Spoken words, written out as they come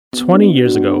20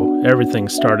 years ago, everything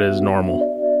started as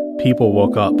normal. People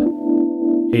woke up,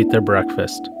 ate their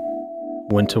breakfast,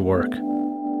 went to work,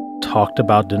 talked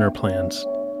about dinner plans,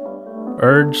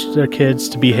 urged their kids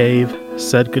to behave,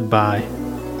 said goodbye,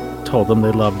 told them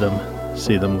they loved them,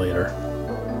 see them later.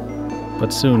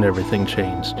 But soon everything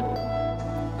changed.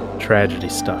 Tragedy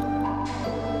struck.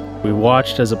 We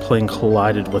watched as a plane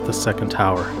collided with the second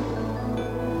tower,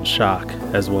 in shock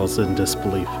as well as in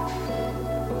disbelief.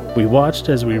 We watched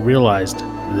as we realized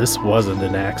this wasn't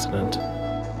an accident.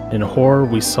 In horror,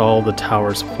 we saw the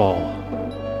towers fall.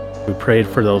 We prayed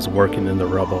for those working in the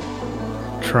rubble,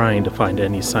 trying to find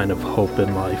any sign of hope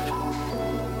in life.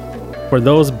 For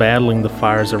those battling the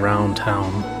fires around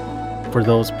town, for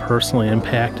those personally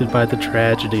impacted by the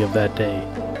tragedy of that day,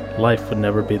 life would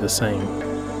never be the same.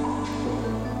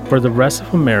 For the rest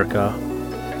of America,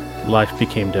 life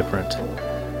became different.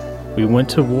 We went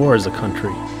to war as a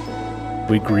country.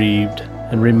 We grieved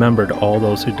and remembered all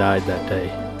those who died that day.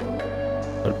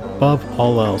 But above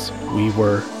all else, we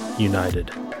were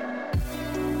united.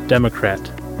 Democrat,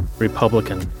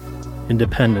 Republican,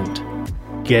 independent,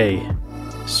 gay,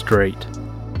 straight,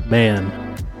 man,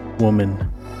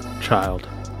 woman, child.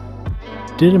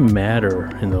 Didn't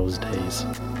matter in those days.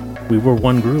 We were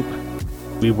one group.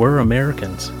 We were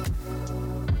Americans.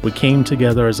 We came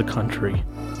together as a country.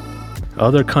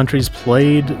 Other countries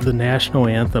played the national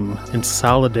anthem in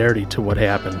solidarity to what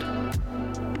happened.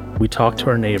 We talked to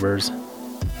our neighbors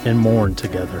and mourned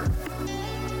together.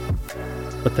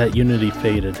 But that unity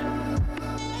faded.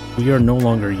 We are no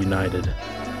longer united.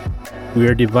 We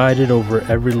are divided over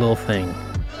every little thing.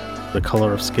 The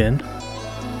color of skin,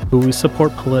 who we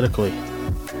support politically,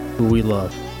 who we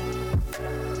love.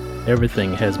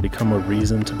 Everything has become a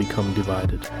reason to become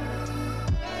divided.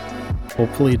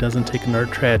 Hopefully it doesn't take another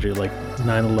tragedy like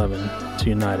 9/11 to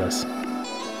unite us,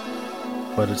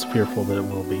 but it's fearful that it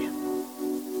will be.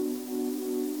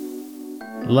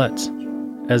 Let's,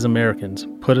 as Americans,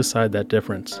 put aside that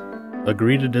difference,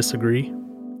 agree to disagree,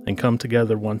 and come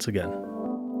together once again,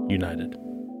 united.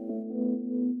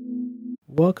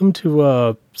 Welcome to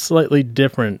a slightly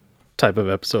different type of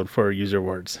episode for Use Your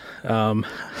Words.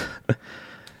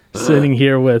 Sitting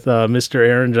here with Mr.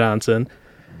 Aaron Johnson.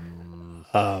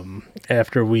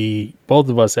 After both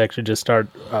of us actually just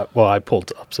I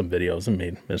pulled up some videos and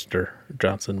made Mr.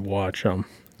 Johnson watch of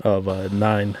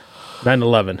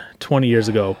 9/11, 20 years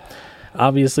ago.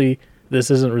 Obviously,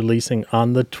 this isn't releasing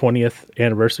on the 20th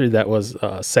anniversary. That was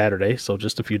Saturday, so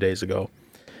just a few days ago.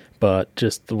 But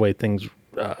just the way things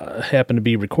happened to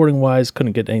be recording-wise,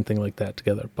 couldn't get anything like that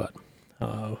together. But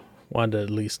wanted to at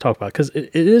least talk about it, because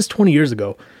it is 20 years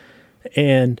ago.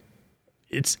 And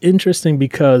it's interesting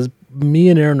because me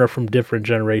and Aaron are from different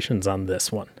generations on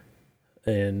this one.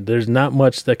 And there's not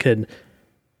much that could,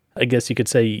 I guess you could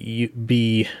say,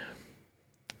 be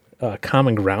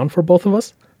common ground for both of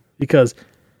us. Because,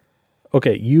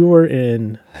 okay, you were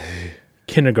in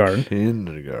kindergarten.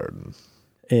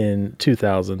 In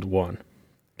 2001.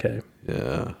 Okay.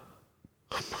 Yeah.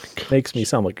 Oh my God. Makes me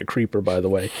sound like a creeper, by the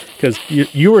way. Because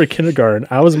you were in kindergarten.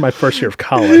 I was in my first year of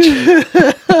college.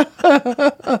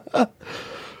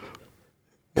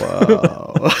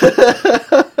 Wow.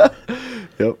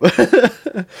 Yep.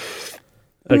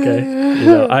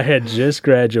 Okay. I had just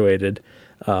graduated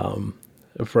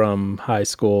from high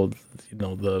school,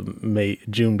 the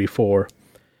June before.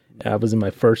 I was in my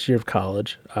first year of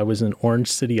college. I was in Orange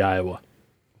City, Iowa.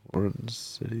 Orange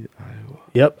City, Iowa.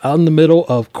 Yep, out in the middle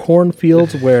of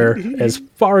cornfields where, as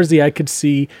far as the eye could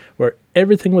see, where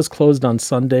everything was closed on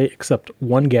Sunday except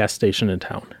one gas station in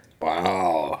town.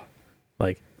 Wow.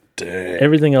 Like, dang.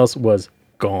 Everything else was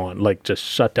gone, like just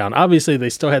shut down. Obviously, they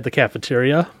still had the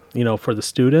cafeteria, for the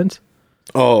students.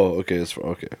 Oh, okay.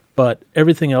 Okay. But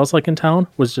everything else, like in town,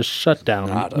 was just shut down.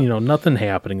 Nada. Nothing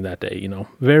happening that day.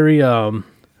 Very,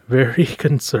 very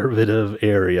conservative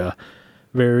area.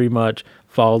 Very much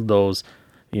followed those.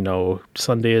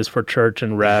 Sunday is for church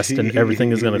and rest, and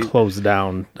everything is going to close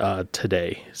down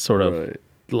today. Sort of Right.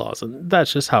 laws, and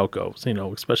that's just how it goes.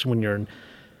 Especially when you're in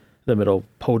the middle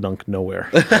of podunk nowhere,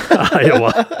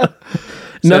 Iowa.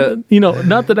 So,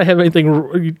 Not that I have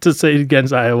anything to say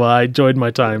against Iowa. I enjoyed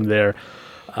my time there.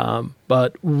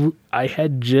 But I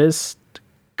had just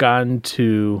gone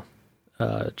to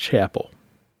chapel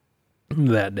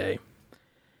that day.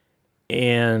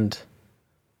 And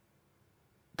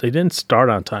they didn't start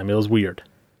on time. It was weird.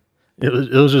 It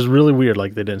was just really weird.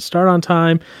 Like, they didn't start on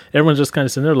time. Everyone's just kind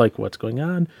of sitting there like, what's going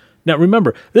on? Now,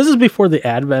 remember, this is before the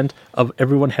advent of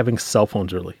everyone having cell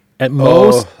phones really. At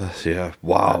most, yeah.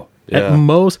 Wow. At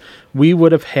most, we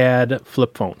would have had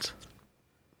flip phones.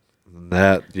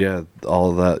 That, yeah,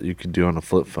 all of that you could do on a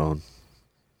flip phone.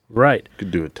 Right.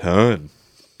 Could do a ton.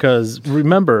 Because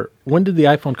remember, when did the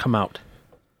iPhone come out?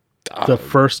 The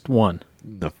first one.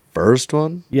 The first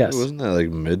one? Yes. Wasn't that like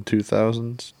mid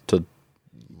 2000s to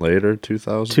later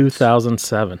 2000s?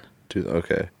 2007.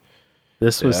 Okay.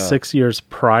 This was 6 years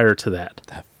prior to that.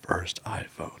 That first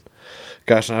iPhone.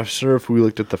 Gosh, and I'm sure if we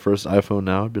looked at the first iPhone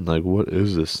now, I'd been like, what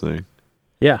is this thing?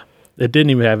 Yeah. It didn't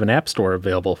even have an app store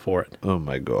available for it. Oh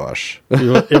my gosh.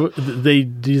 They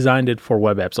designed it for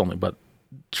web apps only, but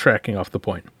tracking off the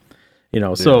point.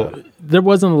 So there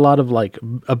wasn't a lot of like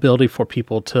ability for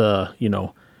people to,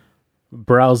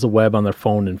 browse the web on their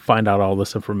phone and find out all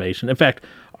this information. In fact,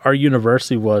 our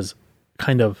university was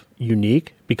kind of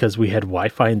unique because we had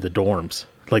Wi-Fi in the dorms.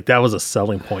 Like that was a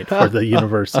selling point for the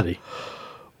university.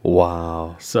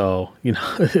 Wow. So,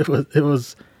 it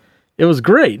was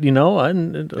great, and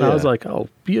I was like, oh,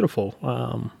 beautiful.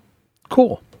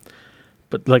 Cool.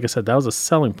 But like I said, that was a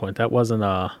selling point. That wasn't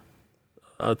a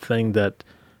thing that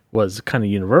was kind of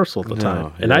universal at the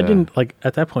time. And I didn't, like,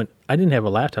 at that point, I didn't have a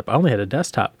laptop. I only had a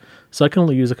desktop. So I could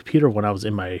only use a computer when I was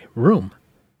in my room.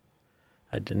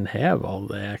 I didn't have all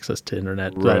the access to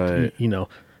internet that,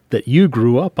 that you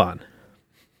grew up on,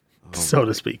 so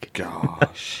to speak.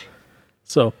 Gosh.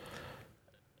 So,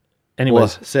 anyways. Well,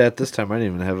 say at this time, I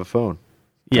didn't even have a phone.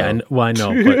 Yeah, I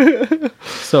know. But,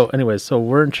 so, anyways, so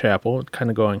we're in chapel, kind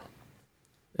of going,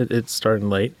 it's starting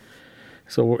late.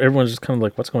 So everyone's just kind of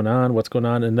like, what's going on? What's going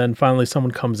on? And then finally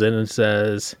someone comes in and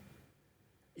says,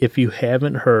 if you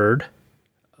haven't heard,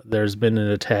 there's been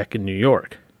an attack in New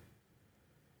York.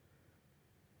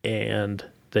 And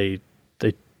they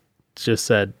just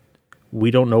said, we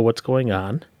don't know what's going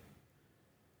on,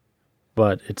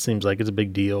 but it seems like it's a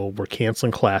big deal. We're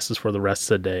canceling classes for the rest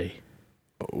of the day.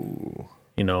 Oh.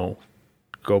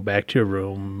 Go back to your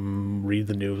room, read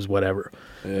the news, whatever.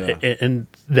 Yeah. And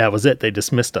that was it. They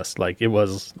dismissed us. Like it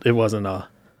wasn't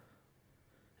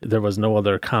there was no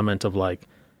other comment of like,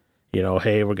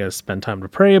 hey, we're going to spend time to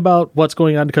pray about what's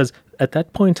going on. Because at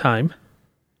that point in time,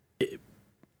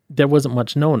 there wasn't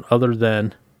much known other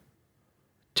than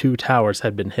 2 towers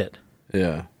had been hit.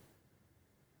 Yeah.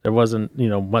 There wasn't,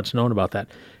 much known about that.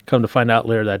 Come to find out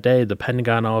later that day, the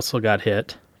Pentagon also got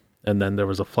hit. And then there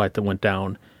was a flight that went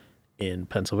down in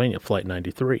Pennsylvania, Flight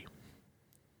 93.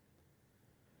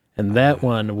 And that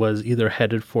one was either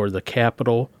headed for the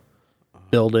Capitol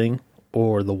building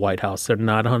or the White House. They're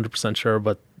not 100% sure,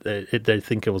 but they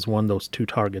think it was one of those 2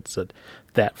 targets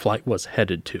that flight was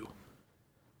headed to.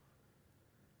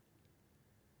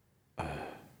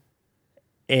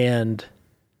 And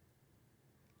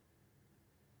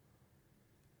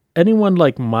anyone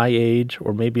like my age,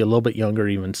 or maybe a little bit younger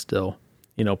even still,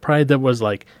 probably there was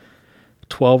like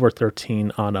 12 or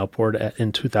 13 on upward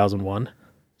in 2001.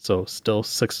 So still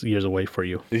 6 years away for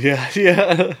you.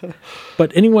 Yeah.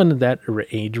 But anyone in that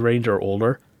age range or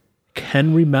older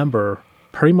can remember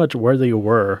pretty much where they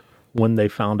were when they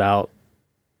found out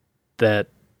that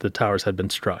the towers had been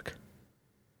struck.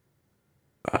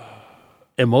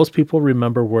 And most people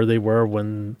remember where they were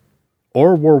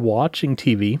or were watching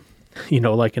TV,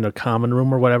 like in a common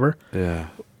room or whatever. Yeah.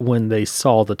 When they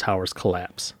saw the towers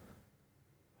collapse.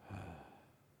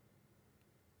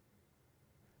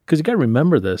 Because you got to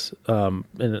remember this,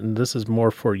 and this is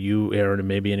more for you, Aaron, and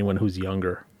maybe anyone who's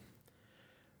younger.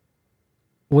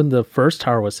 When the first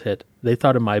tower was hit, they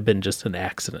thought it might have been just an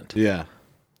accident. Yeah.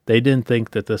 They didn't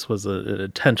think that this was an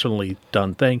intentionally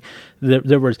done thing.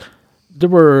 There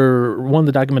were one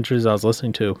of the documentaries I was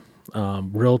listening to,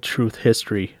 Real Truth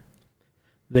History.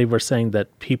 They were saying that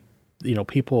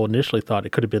people initially thought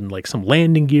it could have been like some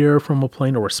landing gear from a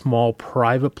plane or a small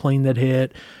private plane that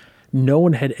hit. No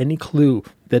one had any clue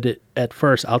that it, at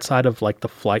first, outside of like the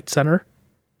flight center,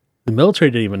 the military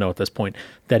didn't even know at this point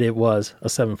that it was a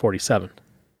 747.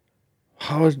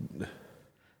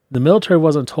 The military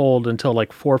wasn't told until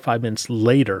like 4 or 5 minutes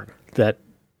later that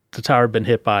the tower had been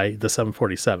hit by the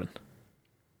 747.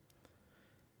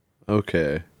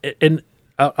 Okay. And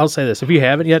I'll say this. If you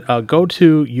haven't yet, go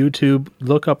to YouTube,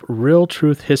 look up Real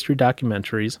Truth History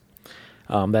Documentaries.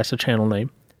 That's the channel name.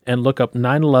 And look up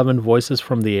 9/11 Voices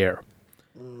from the Air.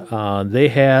 They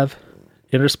have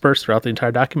interspersed throughout the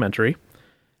entire documentary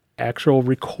actual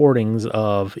recordings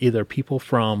of either people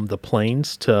from the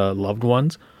planes to loved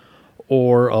ones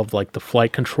or of like the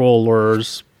flight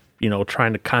controllers,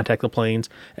 trying to contact the planes,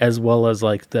 as well as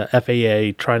like the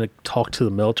FAA trying to talk to the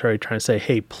military, trying to say,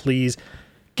 hey, please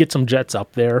get some jets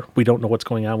up there. We don't know what's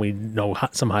going on. We know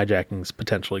some hijackings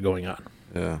potentially going on.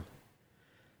 Yeah.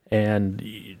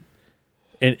 And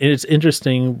it's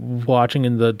interesting watching,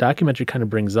 and the documentary kind of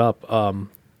brings up,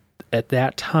 at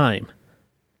that time,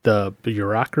 the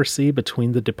bureaucracy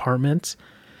between the departments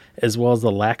as well as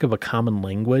the lack of a common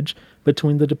language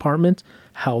between the departments,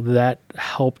 how that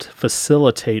helped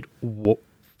facilitate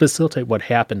what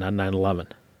happened on 9/11.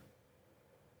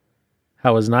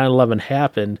 How as 9/11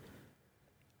 happened,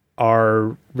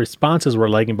 our responses were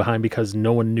lagging behind because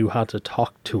no one knew how to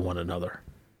talk to one another.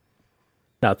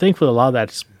 Now, thankfully, a lot of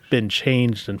that's been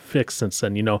changed and fixed since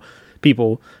then.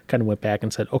 People kind of went back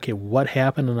and said, okay, what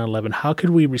happened on 9/11? How could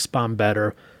we respond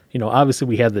better? Obviously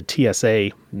we have the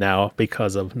TSA now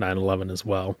because of 9/11 as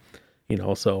well.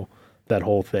 So that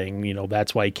whole thing,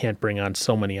 that's why you can't bring on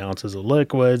so many ounces of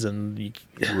liquids and,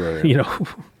 Right.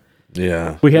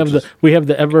 Yeah. we have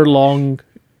the ever long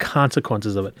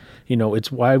consequences of it.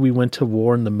 It's why we went to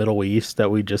war in the Middle East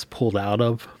that we just pulled out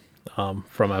of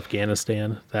from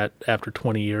Afghanistan that after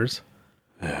 20 years.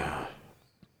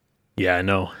 Yeah, I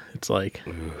know. It's like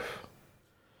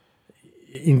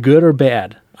in good or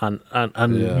bad on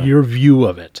your view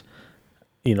of it.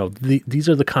 These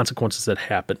are the consequences that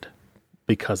happened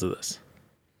because of this.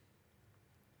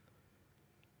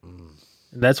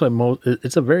 And that's why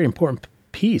it's a very important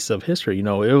piece of history. It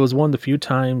was one of the few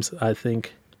times I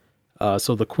think.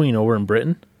 So the Queen over in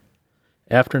Britain,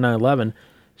 after 9/11,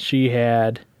 she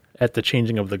had at the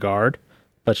changing of the guard,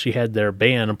 but she had their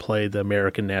band play the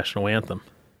American national anthem.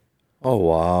 Oh,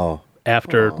 wow.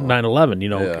 After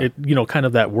 9/11, kind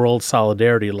of that world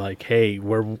solidarity, like, hey,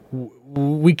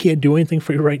 we can't do anything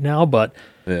for you right now, but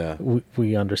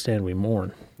we understand, we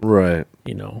mourn. Right.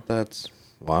 That's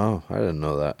wow. I didn't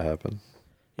know that happened.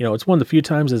 It's one of the few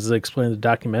times, as they explained in the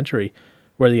documentary,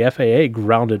 where the FAA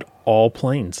grounded all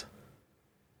planes.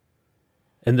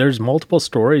 And there's multiple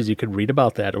stories you could read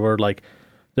about that, or like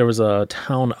there was a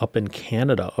town up in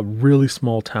Canada, a really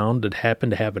small town that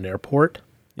happened to have an airport,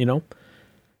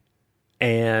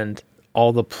 and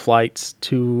all the flights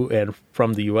to and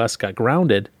from the U.S. got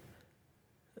grounded.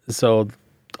 So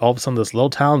all of a sudden this little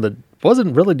town that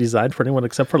wasn't really designed for anyone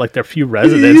except for like their few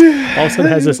residents, all of a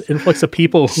sudden has this influx of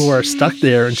people who are stuck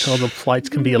there until the flights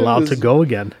can be allowed to go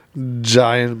again.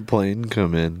 Giant plane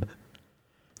come in.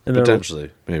 And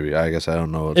potentially, maybe. I guess I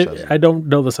don't know. I don't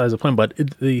know the size of the plane, but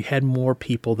they had more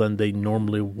people than they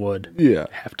normally would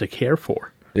have to care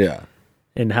for. Yeah.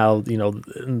 And how,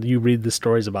 you read the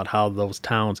stories about how those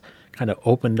towns kind of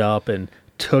opened up and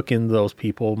took in those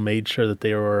people, made sure that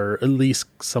they were at least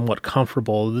somewhat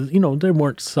comfortable. They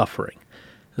weren't suffering,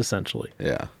 essentially.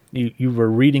 Yeah. You were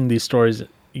reading these stories.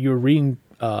 You were reading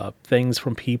things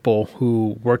from people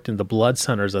who worked in the blood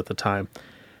centers at the time,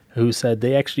 who said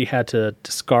they actually had to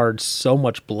discard so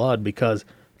much blood because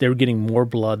they were getting more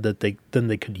blood than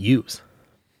they could use.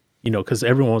 Because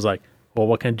everyone was like, well,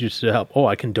 what can I do to help? Oh,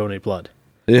 I can donate blood.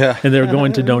 Yeah. And they were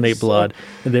going to donate blood,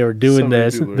 and they were doing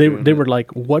this. They were like,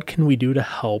 what can we do to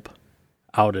help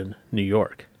out in New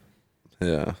York?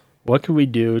 Yeah. What can we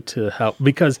do to help?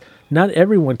 Because not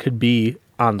everyone could be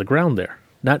on the ground there.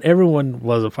 Not everyone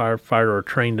was a firefighter or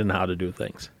trained in how to do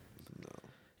things.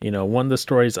 One of the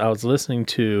stories I was listening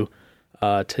to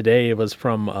today was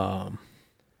from,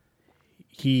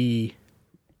 he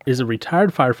is a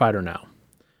retired firefighter now.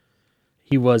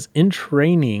 He was in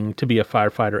training to be a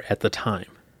firefighter at the time.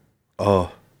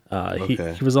 Oh,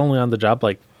 okay. He was only on the job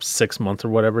like 6 months or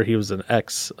whatever. He was an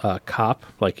ex-cop.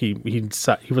 Like he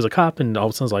was a cop, and all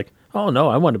of a sudden was like, oh no,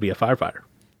 I want to be a firefighter.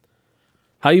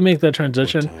 How you make that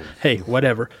transition? Hey,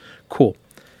 whatever. Cool.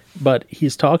 But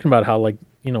he's talking about how, like,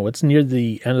 it's near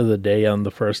the end of the day on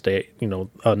the first day,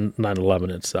 on 9/11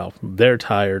 itself. They're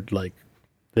tired. Like,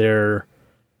 I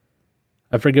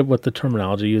forget what the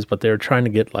terminology used, but they're trying to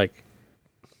get, like,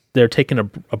 they're taking a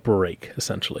break,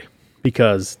 essentially,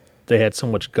 because they had so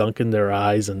much gunk in their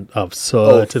eyes and of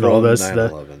soot and all this.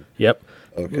 9/11. Yep.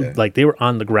 Okay. Like, they were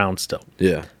on the ground still.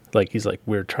 Yeah. Like, he's like,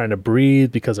 we're trying to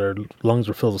breathe because our lungs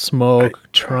were filled with smoke,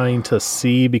 trying to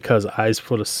see because eyes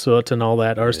full of soot and all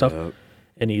that other stuff.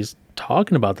 And he's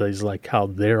talking about that. He's like, how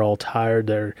they're all tired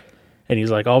there. And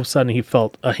he's like, all of a sudden he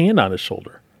felt a hand on his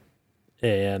shoulder.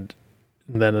 And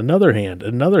then another hand,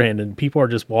 and people are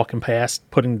just walking past,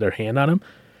 putting their hand on him.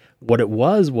 What it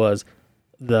was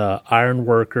the iron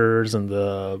workers and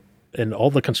all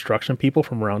the construction people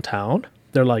from around town.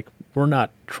 They're like, we're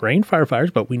not trained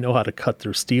firefighters, but we know how to cut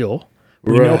through steel.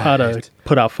 We know how to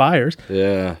put out fires.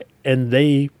 Yeah. And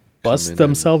they bust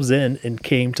themselves in and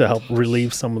came to help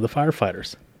relieve some of the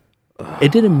firefighters.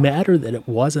 It didn't matter that it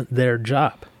wasn't their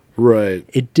job. Right.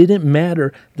 It didn't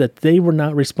matter that they were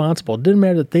not responsible. It didn't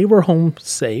matter that they were home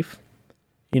safe.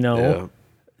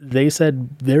 They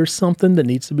said, there's something that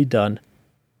needs to be done.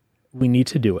 We need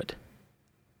to do it.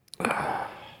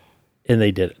 And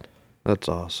they did it. That's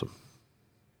awesome.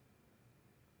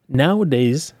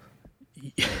 Nowadays,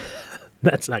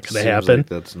 That's not going to Seems happen. like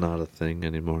that's not a thing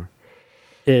anymore.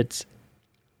 It's,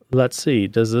 let's see,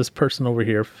 does this person over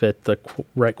here fit the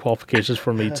right qualifications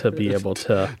for me to be able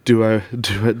to? Do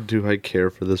I care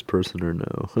for this person or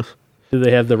no? Do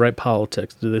they have the right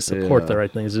politics? Do they support the Yeah.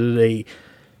 right things? Do they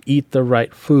eat the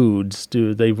right foods?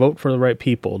 Do they vote for the right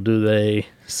people? Do they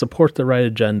support the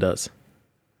right agendas?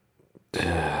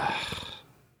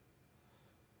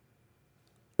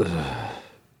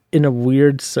 In a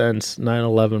weird sense,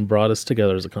 9/11 brought us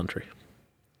together as a country.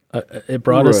 It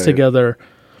brought us Right. together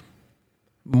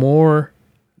more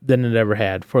than it ever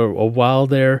had. For a while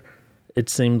there, it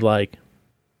seemed like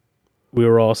we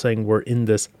were all saying we're in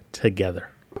this together.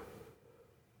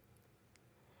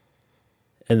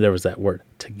 And there was that word,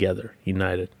 together,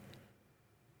 united.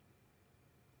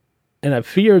 And I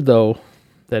fear, though,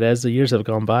 that as the years have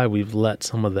gone by, we've let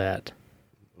some of that.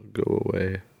 Go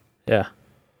away. Yeah.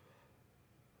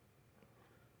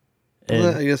 Well,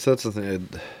 And I guess that's the thing.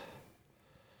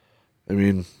 I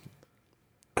mean,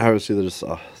 obviously, there's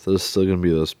still going to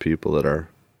be those people that are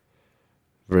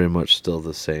very much still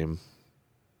the same,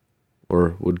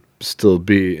 or would still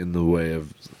be in the way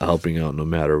of helping out no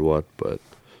matter what. But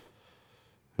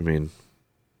I mean,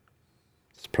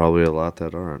 it's probably a lot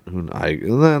that aren't.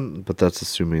 But that's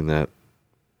assuming that,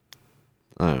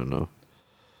 I don't know,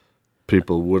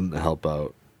 people wouldn't help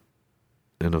out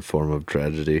in a form of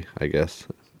tragedy, I guess.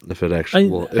 If it actually,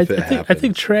 if it happens. I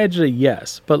think tragedy,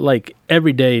 yes, but like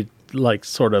everyday, like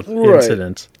sort of Right.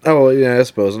 incidents. Oh, yeah, I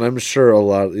suppose. And I'm sure a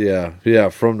lot,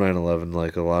 from 9/11,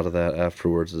 like a lot of that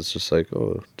afterwards, it's just like,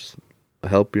 oh, just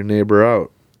help your neighbor out.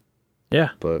 Yeah.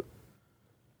 But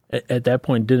At that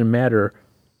point, it didn't matter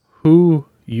who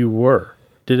you were.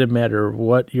 Didn't matter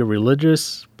what your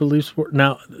religious beliefs were.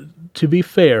 Now, to be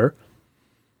fair,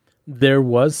 there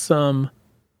was some,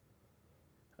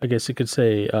 I guess you could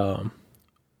say,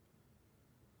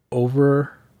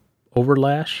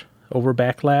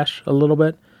 backlash a little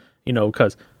bit,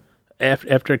 because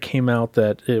after it came out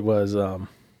that it was of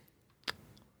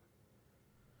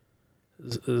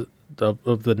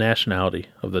the nationality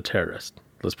of the terrorist,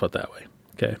 let's put it that way.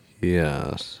 Okay.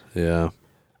 yes, yeah.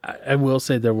 I will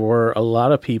say there were a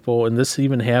lot of people, and this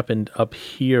even happened up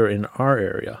here in our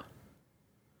area.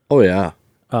 Oh, yeah.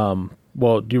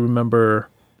 Well, do you remember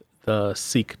the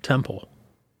Sikh temple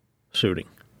shooting?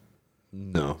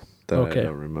 No, that Okay. I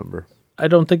don't remember. I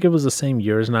don't think it was the same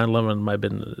year as 9/11. It might have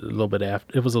been a little bit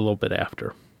after. It was a little bit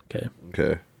after. Okay.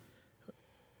 Okay.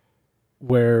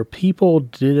 Where people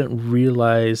didn't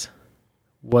realize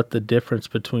what the difference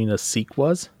between a Sikh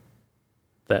was,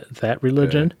 that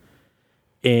religion,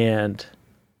 and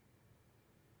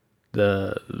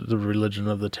the religion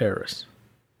of the terrorists.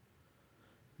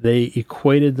 They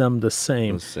equated them the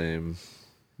same. The same.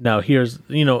 Now, here's,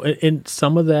 and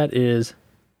some of that is,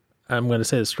 I'm going to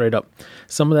say this straight up,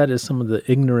 some of that is some of the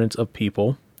ignorance of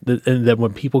people. And then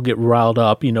when people get riled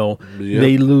up,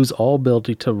 they lose all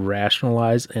ability to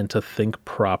rationalize and to think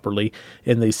properly.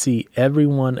 And they see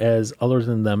everyone as other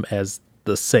than them as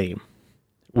the same,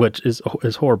 which is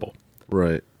horrible.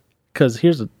 Right. Because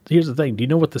here's the thing. Do you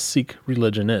know what the Sikh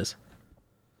religion is?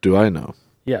 Do I know?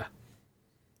 Yeah.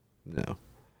 No.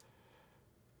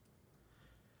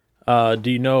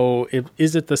 Do you know,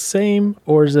 is it the same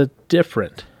or is it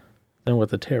different than what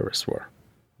the terrorists were?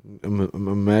 I'm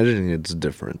imagining it's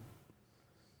different.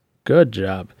 Good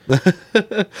job.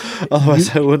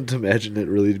 Otherwise, I wouldn't imagine it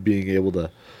really being able to.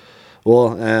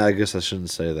 Well, I guess I shouldn't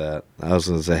say that. I was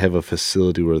going to say have a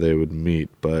facility where they would meet,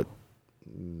 but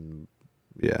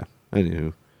yeah,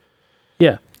 anywho.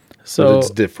 Yeah. But So it's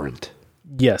different.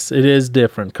 yes, it is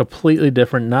different, completely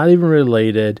different, not even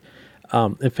related.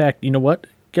 In fact, you know what?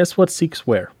 Guess what Sikhs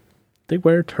wear? They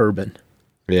wear a turban.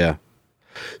 Yeah.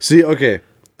 See, okay,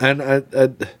 and I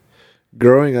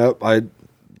growing up, I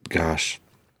guess,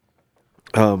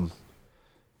 well,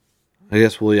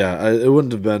 yeah, it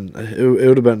wouldn't have been. It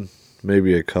would have been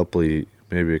maybe a couple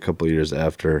of years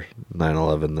after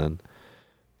 9/11 then,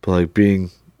 but like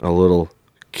being a little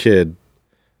kid,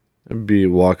 I'd be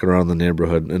walking around the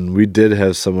neighborhood, and we did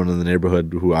have someone in the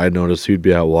neighborhood who I noticed he'd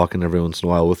be out walking every once in a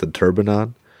while with a turban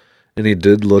on, and he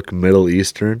did look Middle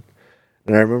Eastern,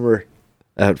 and I remember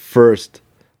at first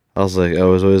I was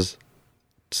always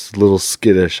just a little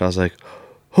skittish. I was like,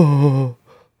 oh,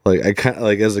 like I kind of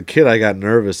like as a kid I got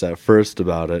nervous at first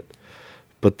about it,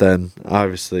 but then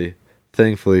obviously,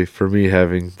 thankfully for me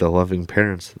having the loving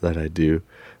parents that I do,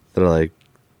 they're like,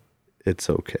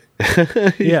 it's okay.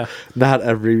 Yeah. Not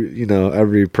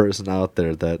every person out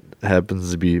there that happens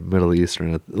to be Middle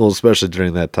Eastern, well, especially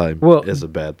during that time, is a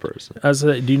bad person.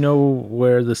 Do you know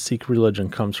where the Sikh religion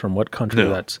comes from? What country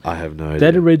that's? I have no idea.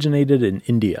 That originated in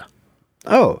India.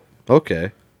 Oh,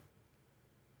 Okay.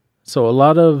 So a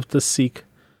lot of the Sikh,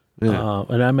 Yeah.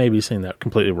 and I may be saying that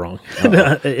completely wrong.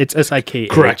 It's SIKH.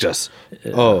 Correct us.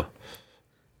 Oh.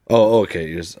 Oh,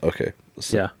 okay. Okay.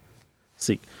 So- Yeah,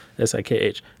 Sikh,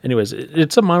 SIKH. Anyways,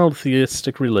 it's a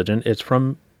monotheistic religion. It's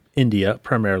from India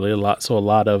primarily, a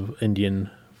lot of Indian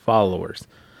followers.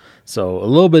 So a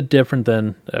little bit different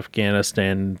than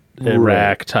Afghanistan,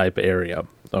 Iraq type area.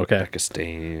 Okay.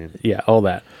 Pakistan. Yeah, all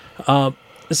that.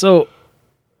 So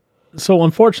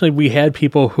unfortunately, we had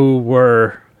people who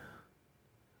were.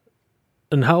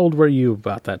 And how old were you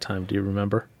about that time? Do you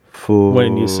remember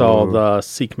when you saw the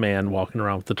Sikh man walking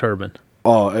around with the turban?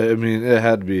 Oh, I mean, it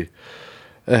had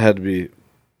to be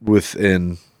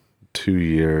within 2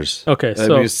 years. Okay,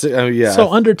 yeah. So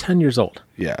under 10 years old.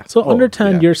 Yeah. So under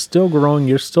 10, yeah. you're still growing,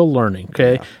 you're still learning.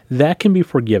 Okay, that can be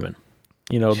forgiven.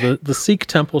 You know, the Sikh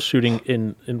temple shooting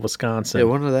in Wisconsin. Yeah,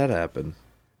 when did that happen?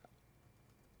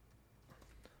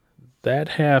 That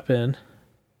happened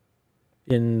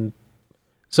in.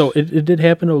 So it did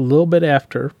happen a little bit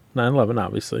after 9/11,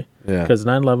 obviously. Yeah. Because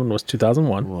 9/11 was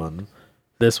 2001. One.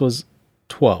 This was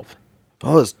 12.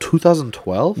 Oh, it's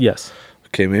 2012? Yes.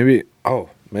 Okay, maybe. Oh,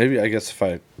 maybe. I guess if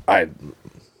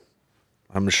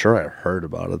I'm sure I heard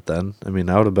about it then. I mean,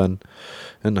 I would have been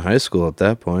in high school at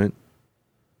that point.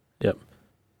 Yep.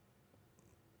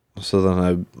 So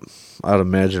then I'd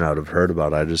imagine I'd have heard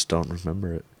about it. I just don't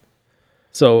remember it.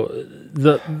 So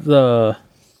the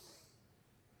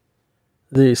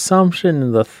assumption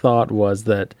and the thought was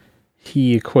that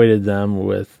he equated them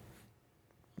with,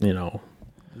 you know,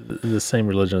 the same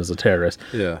religion as a terrorist.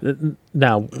 Yeah.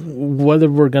 Now, whether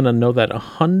we're going to know that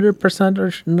 100%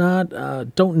 or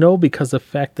not, don't know, because of the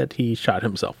fact that he shot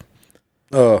himself.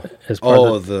 Oh. As part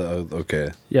Oh, of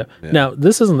okay. Yeah. Yeah. Now,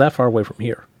 this isn't that far away from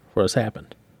here where this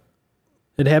happened.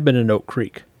 It happened in Oak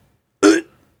Creek.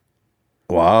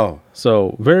 Wow.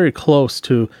 So very close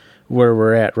to where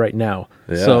we're at right now.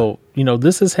 Yeah. So, you know,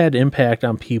 this has had impact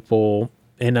on people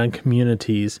and on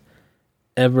communities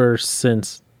ever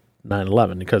since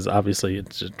 9/11, because obviously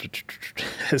it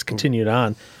has continued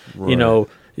on. Right. You know,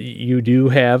 you do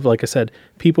have, like I said,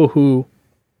 people who,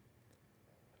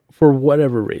 for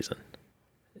whatever reason,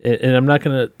 and I'm not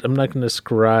gonna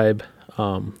describe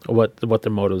what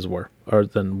their motives were, or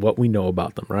than what we know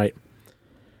about them, right?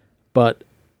 But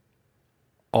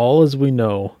all as we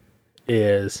know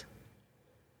is,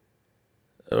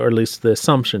 or at least the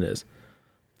assumption is,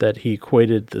 that he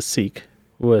equated the Sikh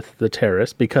with the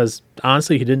terrorist, because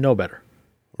honestly he didn't know better.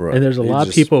 Right. And there's a He lot of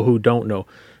just- people who don't know,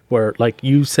 where, like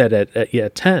you said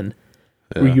at 10,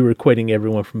 where you were equating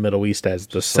everyone from Middle East as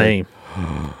the same.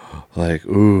 Like,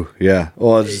 ooh, yeah.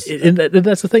 Well, it's, And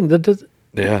that's the thing.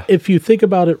 yeah. If you think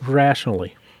about it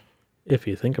rationally,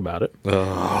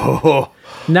 Oh.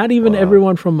 not even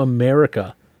everyone from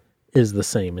America is the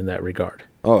same in that regard.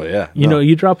 Oh, yeah. You know,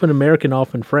 you drop an American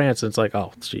off in France, and it's like,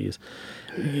 oh, geez.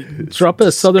 Drop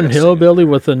a Southern hillbilly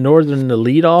with a Northern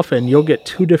elite off, and you'll get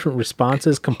two different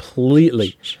responses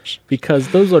completely, because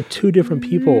those are two different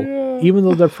people. Even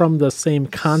though they're from the same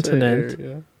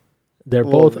continent, they're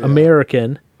both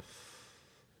American.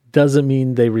 Doesn't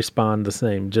mean they respond the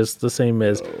same. Just the same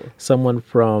as someone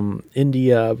from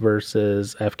India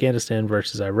versus Afghanistan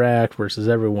versus Iraq versus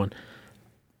everyone.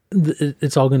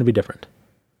 It's all going to be different.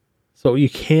 So you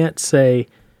can't say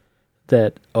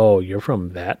that, oh, you're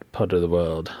from that part of the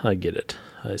world. I get it.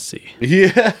 I see.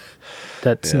 Yeah.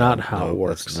 That's not how it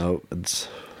works.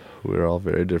 We're all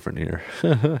very different here.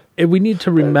 And we need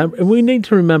to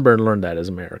remember and learn that as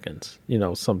Americans, you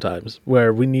know, sometimes,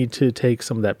 where we need to take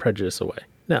some of that prejudice away.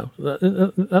 Now,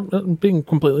 I'm being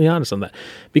completely honest on that,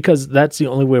 because that's the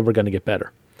only way we're going to get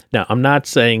better. Now, I'm not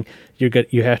saying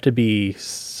you have to be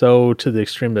so to the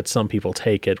extreme that some people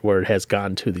take it, where it has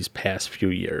gone to these past few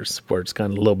years, where it's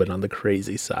gone a little bit on the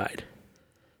crazy side.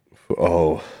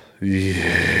 Oh,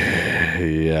 yeah.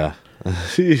 Yeah.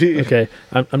 Okay,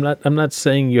 I'm not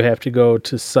saying you have to go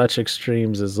to such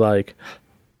extremes as like,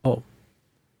 oh,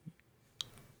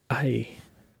 I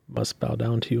must bow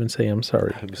down to you and say I'm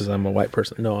sorry because I'm a white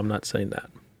person. No, I'm not saying that.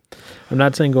 I'm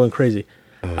not saying going crazy.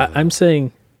 I'm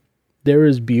saying there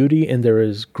is beauty and there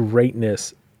is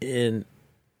greatness in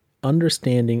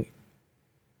understanding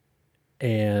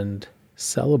and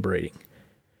celebrating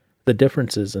the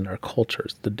differences in our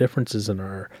cultures, the differences in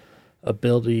our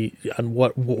ability on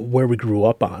where we grew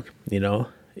up on. You know,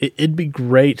 it'd be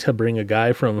great to bring a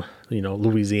guy from, you know,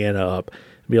 Louisiana up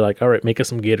and be like, all right, make us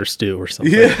some gator stew or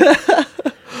something. Yeah.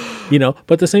 You know,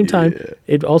 but at the same time,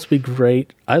 it'd also be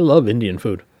great. I love Indian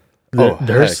food.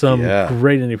 There's some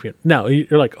great Indian food. Now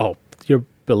you're like, oh, you're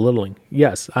belittling.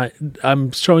 Yes,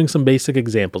 I'm showing some basic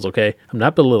examples. Okay, I'm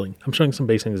not belittling. I'm showing some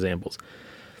basic examples.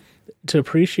 to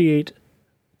appreciate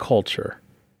culture,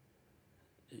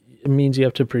 it means you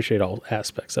have to appreciate all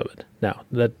aspects of it. Now,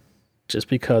 that just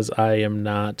because I am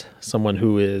not someone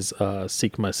who is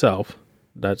Sikh myself,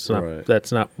 that's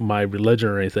not my religion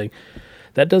or anything.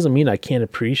 That doesn't mean I can't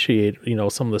appreciate,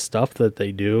 some of the stuff that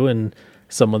they do and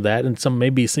some of that, and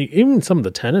even some of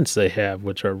the tenets they have,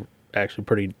 which are actually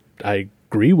pretty, I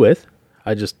agree with.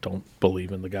 I just don't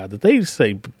believe in the God that they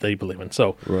say they believe in.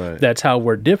 So that's how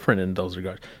we're different in those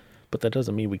regards. But that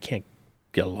doesn't mean we can't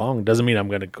get along. Doesn't mean I'm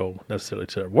going to go necessarily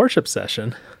to a worship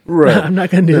session. Right. I'm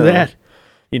not going to do that.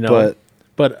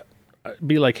 But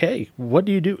be like, hey, what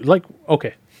do you do? Like,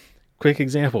 okay, quick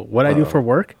example. What I do for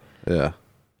work. Yeah.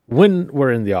 When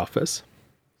we're in the office,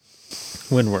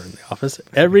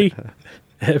 every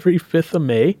 5th of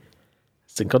May,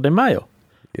 Cinco de Mayo,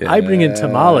 I bring in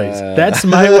tamales. That's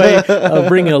my way of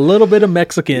bringing a little bit of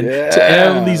Mexican to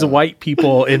all these white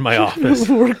people in my office.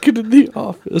 Working in the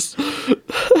office.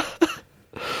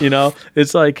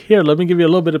 It's like, here, let me give you a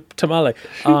little bit of tamale.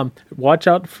 Watch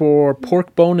out for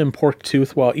pork bone and pork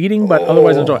tooth while eating, but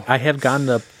otherwise enjoy. I have gotten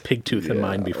a pig tooth in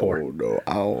mine before. Oh, no.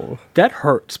 Ow. That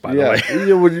hurts, by the way.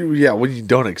 When you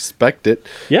don't expect it.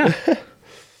 Yeah.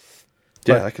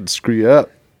 That can screw you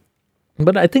up.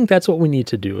 But I think that's what we need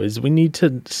to do, is we need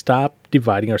to stop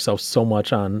dividing ourselves so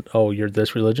much on, you're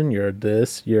this religion, you're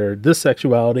this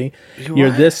sexuality, you're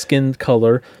this skin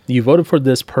color, you voted for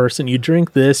this person, you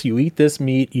drink this, you eat this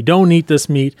meat, you don't eat this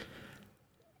meat.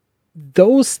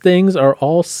 Those things are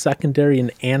all secondary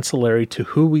and ancillary to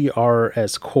who we are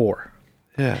as core.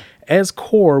 Yeah. As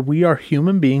core, we are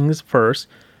human beings first.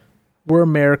 We're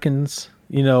Americans.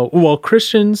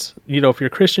 Christians, if you're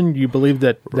Christian, you believe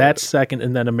that that's second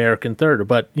and then American third.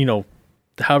 But,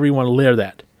 however you want to layer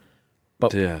that.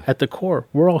 But at the core,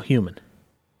 we're all human.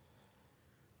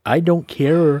 I don't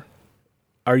care.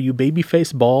 Are you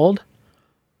baby-faced bald?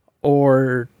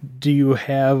 Or do you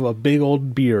have a big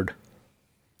old beard?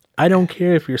 I don't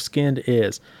care if your skin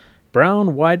is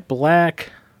brown, white,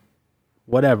 black,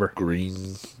 whatever.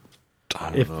 Green.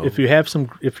 If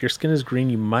your skin is green,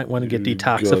 you might want to get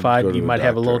detoxified. Go to you might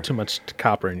have a little too much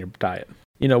copper in your diet.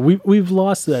 We've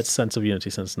lost that sense of unity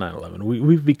since 9/11.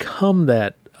 We've become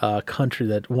that country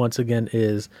that once again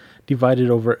is divided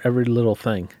over every little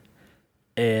thing,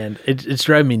 and it's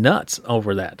driving me nuts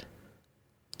over that.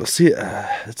 See, I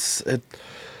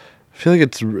feel like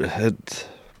it's. I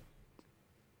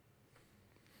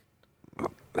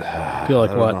feel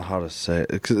like I don't know how to say it,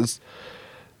 because it's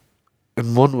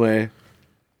in one way.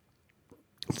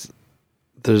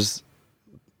 There's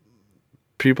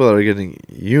people that are getting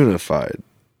unified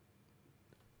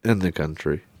in the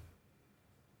country.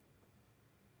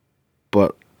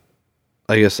 But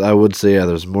I guess I would say,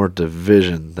 there's more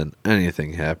division than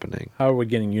anything happening. How are we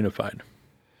getting unified?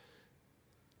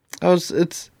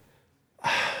 It's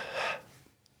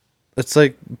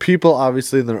like people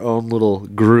obviously in their own little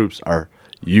groups are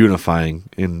unifying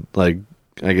in, like,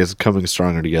 I guess, coming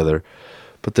stronger together.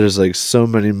 But there's like so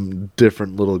many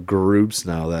different little groups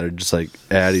now that are just like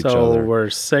at each other. So we're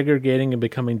segregating and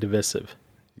becoming divisive.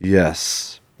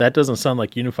 Yes. That doesn't sound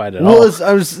like unified at all. Well,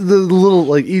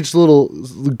 each little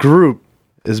group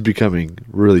is becoming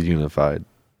really unified.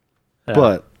 Yeah.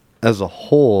 But as a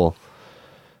whole,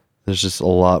 there's just a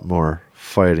lot more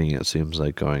fighting, it seems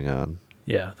like, going on.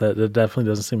 Yeah, that definitely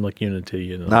doesn't seem like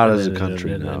unity. Not as a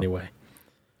country, no. Anyway.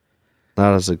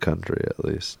 Not as a country, at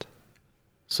least.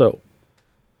 So,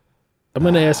 I'm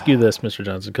going to ask you this, Mr.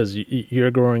 Johnson, because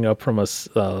you're growing up from a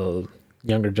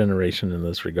younger generation in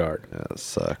this regard. Yeah, it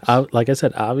sucks. Like I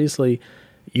said, obviously,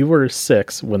 you were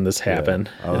 6 when this happened.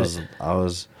 Yeah,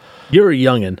 you were a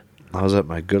youngin'. I was at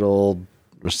my good old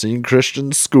Racine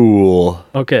Christian School.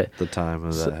 Okay. At the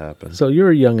time that happened. So you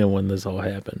were a youngin' when this all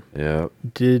happened. Yeah.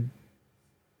 Do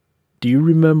you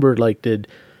remember, did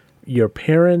your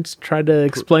parents try to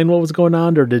explain what was going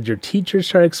on, or did your teachers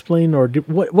try to explain, or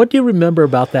what do you remember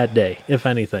about that day, if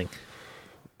anything?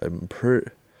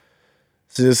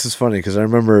 See, this is funny because I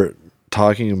remember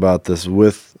talking about this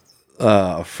with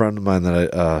a friend of mine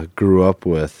that I grew up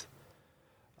with,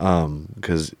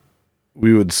 because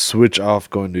we would switch off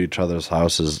going to each other's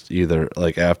houses either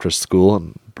like after school,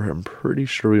 and I'm pretty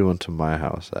sure we went to my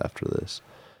house after this.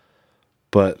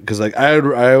 But because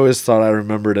I always thought I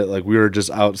remembered it like we were just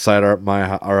outside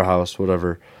our house,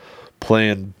 whatever,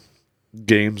 playing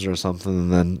games or something,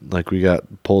 and then like we got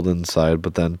pulled inside.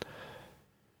 But then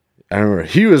I remember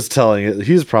he was telling it.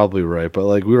 He's probably right, but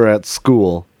like we were at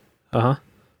school.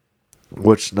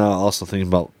 Which now also thinking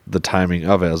about the timing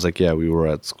of it, I was like, yeah, we were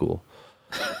at school.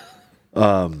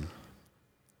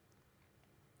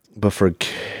 but for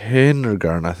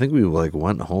kindergarten, I think we like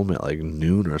went home at like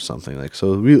noon or something. Like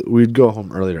so, we'd go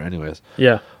home earlier anyways.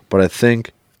 Yeah. But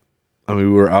I mean, we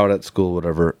were out at school,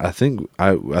 whatever. I think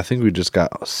we just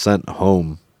got sent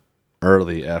home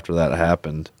early after that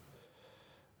happened,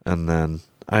 and then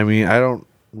I mean, I don't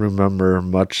remember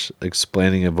much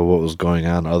explaining about what was going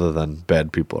on other than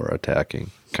bad people are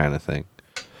attacking, kind of thing.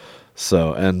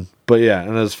 So but yeah,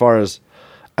 and as far as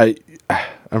I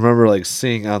remember like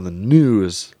seeing on the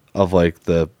news of like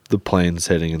the planes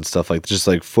hitting and stuff like just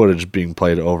like footage being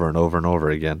played over and over and over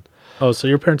again. Oh, so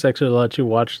your parents actually let you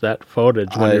watch that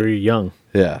footage when you were young?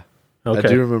 Yeah. Okay.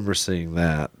 I do remember seeing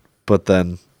that. But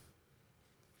then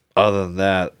other than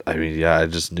that, I mean, yeah, I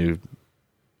just knew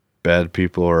bad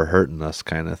people were hurting us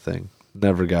kind of thing.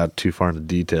 Never got too far into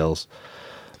details.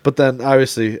 But then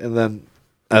obviously, and then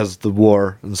as the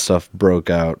war and stuff broke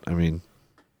out, I mean,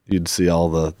 you'd see all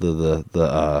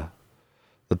the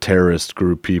terrorist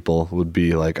group people would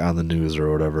be like on the news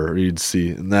or whatever. You'd see,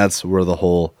 and that's where the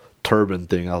whole turban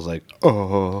thing, I was like,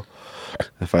 oh,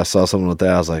 if I saw someone with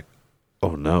that, I was like,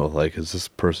 oh no, like, is this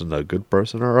person a good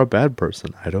person or a bad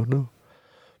person? I don't know.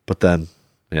 But then,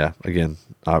 yeah, again,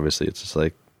 obviously it's just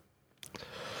like, I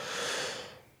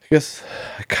guess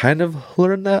I kind of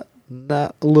learned that,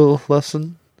 not a little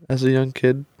lesson as a young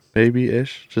kid,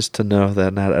 maybe-ish, just to know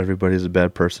that not everybody's a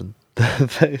bad person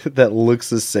that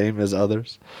looks the same as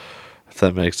others, if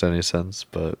that makes any sense.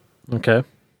 But Okay.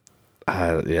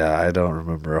 I don't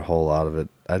remember a whole lot of it.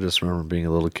 I just remember being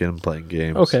a little kid and playing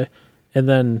games. Okay. And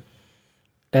then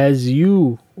as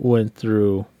you went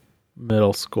through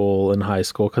middle school and high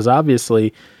school, because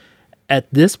obviously at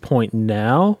this point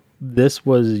now, this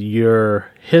was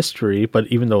your history, but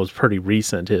even though it's pretty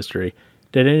recent history,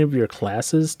 did any of your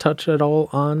classes touch at all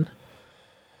on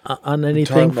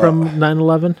anything from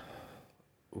 9/11?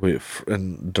 Wait,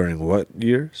 and during what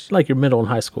years? Like your middle and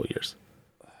high school years.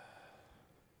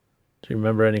 Do you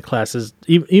remember any classes,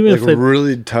 even Like if it,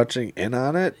 really touching in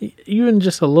on it? even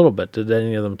just a little bit? Did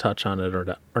any of them touch on it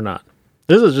or not?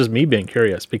 This is just me being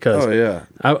curious because Oh yeah.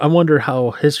 I wonder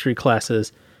how history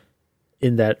classes,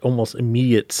 in that almost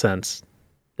immediate sense,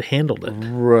 handled it.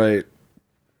 Right.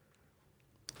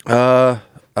 I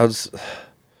was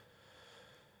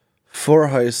for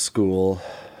high school.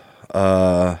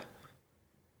 I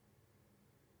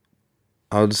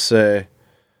would say,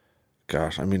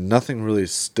 gosh, I mean, nothing really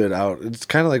stood out. It's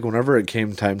kind of like whenever it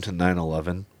came time to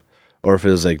 9/11, or if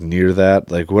it was like near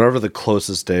that, like whatever the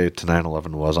closest day to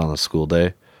 9/11 was on a school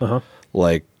day. Uh-huh.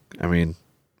 Like, I mean,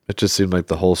 it just seemed like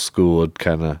the whole school would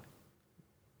kind of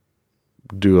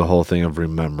do a whole thing of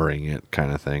remembering it,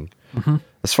 kind of thing. Mm-hmm.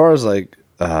 As far as like,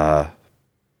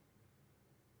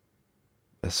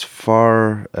 as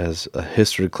far as a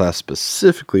history class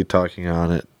specifically talking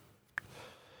on it,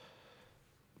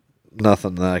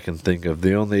 nothing that I can think of.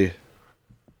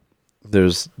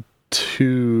 There's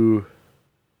two.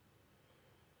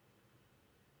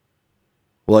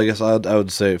 Well, I guess I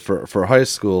would say for high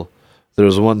school, there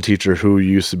was one teacher who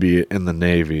used to be in the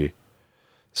Navy,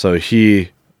 so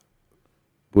he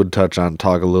would talk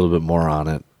a little bit more on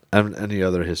it. And any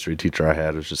other history teacher I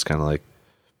had was just kind of like,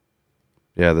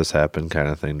 yeah, this happened kind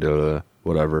of thing,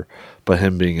 whatever. But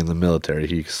him being in the military,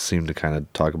 he seemed to kind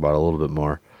of talk about it a little bit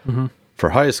more. Mm-hmm. For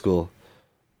high school,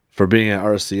 for being at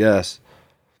RCS,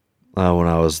 when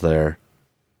I was there,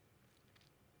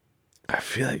 I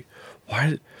feel like,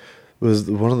 was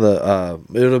one of the,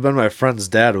 it would have been my friend's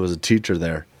dad who was a teacher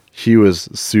there. He was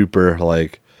super,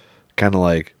 like, kind of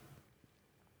like,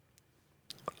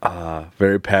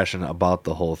 very passionate about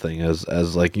the whole thing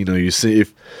as like, you know, you see,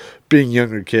 if being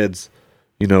younger kids,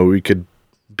 you know, we could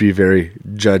be very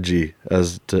judgy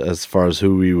as far as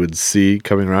who we would see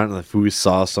coming around. And if we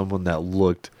saw someone that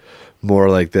looked more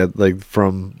like that, like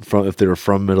from if they were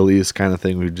from Middle East kind of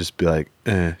thing, we'd just be like,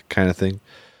 kind of thing.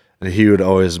 And he would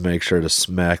always make sure to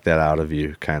smack that out of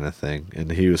you kind of thing.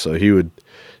 And he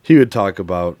would talk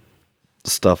about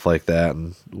stuff like that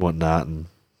and whatnot, and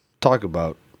talk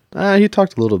about, he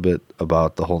talked a little bit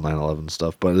about the whole 9/11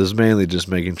 stuff, but it was mainly just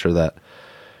making sure that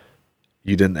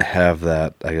you didn't have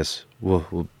that, I guess,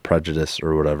 prejudice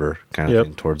or whatever kind of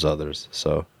thing towards others.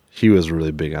 So he was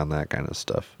really big on that kind of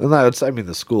stuff. And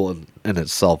the school in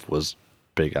itself was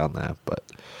big on that, but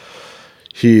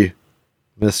good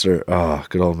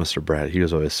old Mr. Brad, he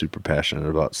was always super passionate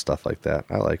about stuff like that.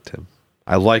 I liked him.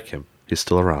 I like him. He's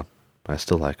still around. I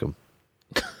still like him.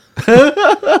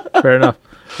 Fair enough.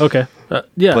 Okay.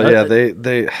 Yeah. But yeah,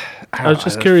 they I was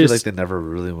just curious. I feel like they never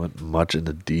really went much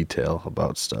into detail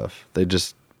about stuff. They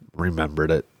just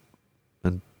remembered it.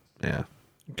 And yeah.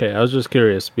 Okay, I was just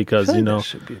curious because, I feel like that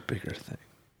should be a bigger thing.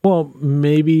 well,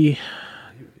 maybe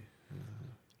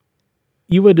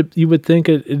you would think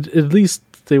at least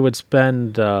they would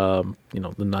spend the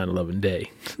 9/11 day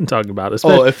talking about it.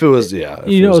 If it was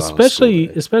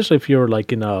especially if you were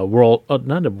like in a world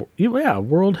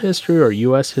world history or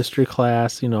U.S. history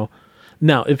class.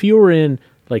 Now if you were in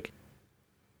like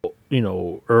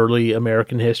early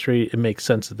American history, it makes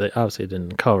sense that they obviously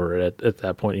didn't cover it at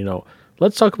that point.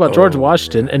 Let's talk about George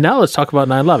Washington, and now let's talk about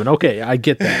 9/11. Okay, I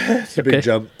get that. It's a big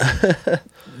jump.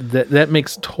 That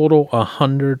makes total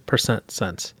 100%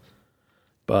 sense.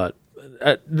 But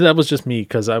that was just me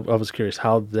because I was curious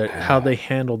how they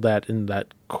handled that in that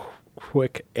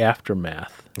quick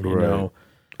aftermath.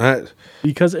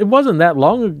 Because it wasn't that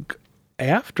long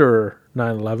after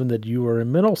 9/11 that you were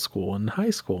in middle school and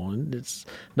high school, and it's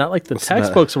not like the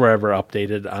textbooks were ever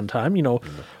updated on time.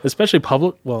 Especially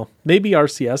public. Well, maybe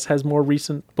RCS has more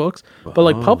recent books, but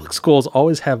like public schools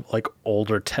always have like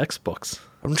older textbooks.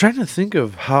 I'm trying to think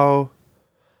of how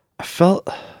I thought.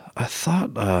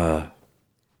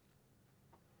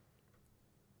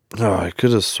 No, I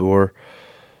could have swore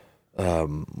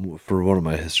for one of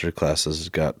my history classes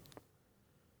it got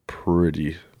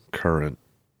pretty current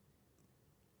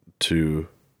to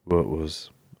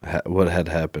what had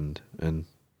happened in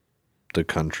the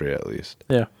country, at least.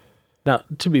 Yeah. Now,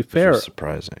 to be fair,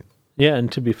 surprising. Yeah,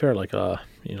 and to be fair, like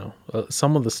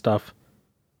some of the stuff,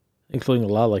 including a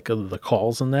lot of, like the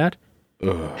calls and that,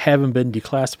 haven't been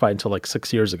declassified until like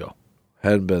 6 years ago.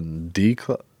 Hadn't been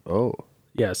Oh.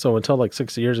 Yeah, so until like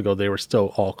 6 years ago, they were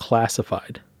still all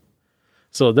classified.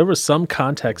 So there was some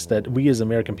context that we as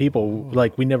American people,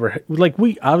 like we never, like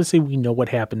we know what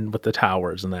happened with the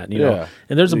towers and that, know.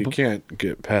 And you can't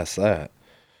get past that.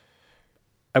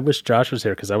 I wish Josh was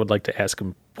here because I would like to ask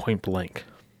him point blank.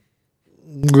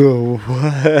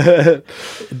 What?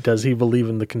 Does he believe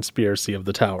in the conspiracy of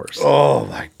the towers? Oh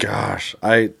my gosh.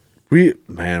 We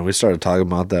started talking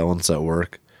about that once at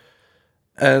work.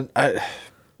 And I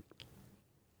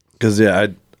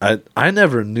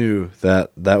never knew that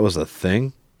was a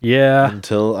thing. Yeah.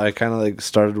 Until I kind of like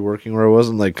started working where it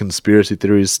wasn't like conspiracy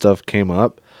theories stuff came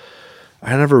up.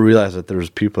 I never realized that there was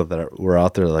people that were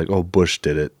out there like, oh, Bush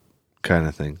did it kind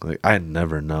of thing. Like I had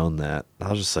never known that. I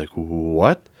was just like,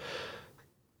 what?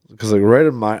 Because like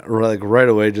right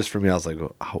away, just for me, I was like,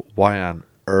 why on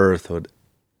earth would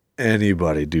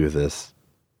anybody do this?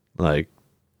 Like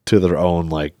to their own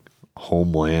like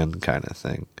homeland kind of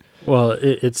thing. Well,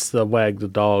 it's the wag the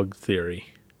dog theory.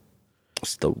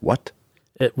 It's the what?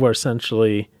 Where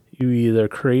essentially you either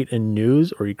create in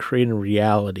news or you create in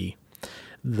reality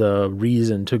the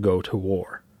reason to go to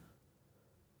war.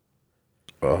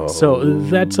 Oh. So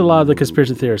that's a lot of the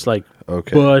conspiracy theorists, like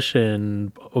Bush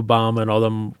and Obama and all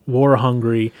them war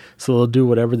hungry, so they'll do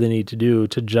whatever they need to do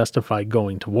to justify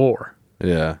going to war.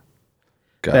 Yeah.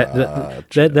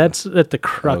 That's at the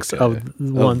crux of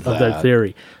their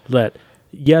theory. That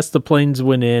yes, the planes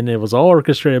went in, it was all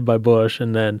orchestrated by Bush,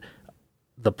 and then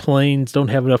the planes don't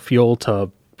have enough fuel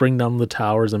to bring down the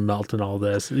towers and melt and all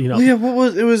this.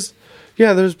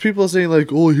 Yeah, there's people saying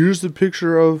like, oh, here's the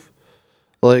picture of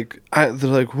like they're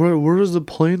like, where was the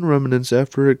plane remnants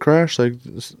after it crashed? Like,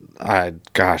 I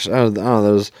don't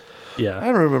know. I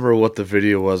don't remember what the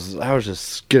video was. I was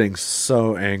just getting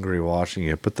so angry watching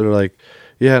it. But they're like,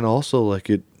 yeah, and also like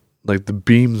the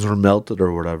beams were melted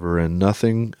or whatever, and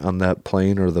nothing on that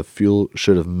plane or the fuel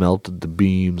should have melted the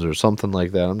beams or something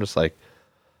like that. I'm just like,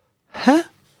 huh?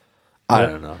 I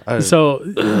don't know. I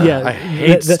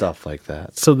hate stuff like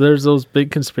that. So there's those big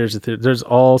conspiracy theories. There's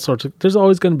all sorts of. There's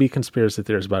always going to be conspiracy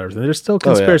theories about everything. There's still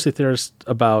conspiracy theories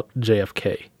about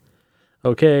JFK.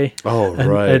 Okay.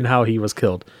 And how he was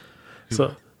killed.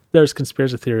 So there's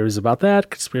conspiracy theories about that.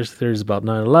 Conspiracy theories about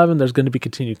 9/11. There's going to be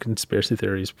continued conspiracy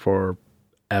theories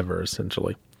forever,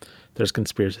 essentially. There's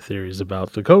conspiracy theories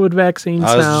about the COVID vaccines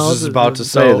now. I was just about to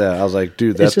say that. I was like,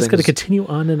 dude, it's just going to continue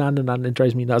on and on and on. It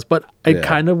drives me nuts. But I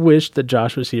kind of wish that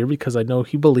Josh was here because I know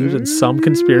he believes in some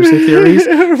conspiracy theories.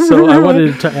 So I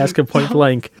wanted to ask him point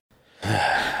blank.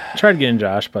 Tried getting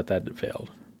Josh, but that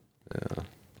failed. Yeah.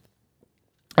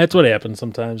 That's what happens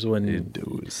sometimes when you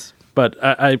do. But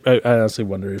I honestly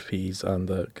wonder if he's on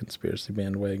the conspiracy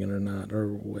bandwagon or not, or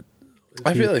what.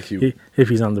 I feel like if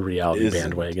he's on the reality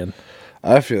bandwagon.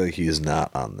 I feel like he's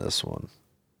not on this one.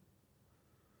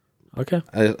 Okay.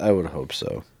 I would hope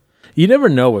so. You never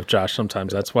know with Josh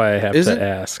sometimes. That's why I have to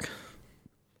ask.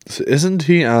 Isn't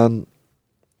he on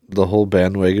the whole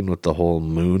bandwagon with the whole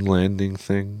moon landing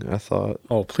thing, I thought?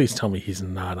 Oh, please tell me he's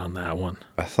not on that one.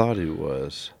 I thought he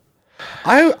was.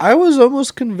 I was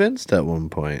almost convinced at one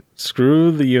point.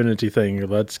 Screw the unity thing.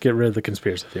 Let's get rid of the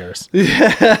conspiracy theorists.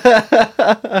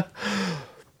 Yeah.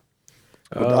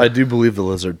 I do believe the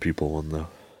lizard people won, though.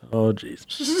 Oh, jeez.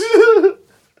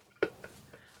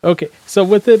 Okay, so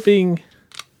with it being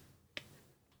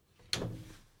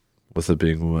With it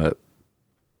being what?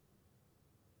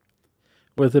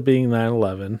 with it being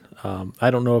 9/11,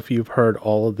 I don't know if you've heard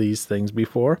all of these things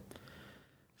before.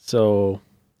 So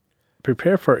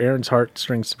prepare for Aaron's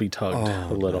heartstrings to be tugged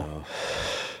a little. No.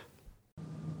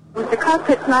 The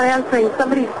cockpit's not answering.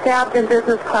 Somebody's stabbed in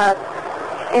business class.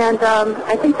 And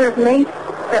I think there's mace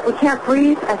that we can't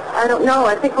breathe. I don't know.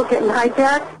 I think we're getting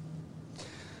hijacked.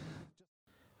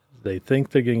 They think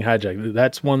they're getting hijacked.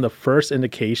 That's one of the first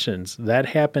indications. That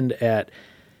happened at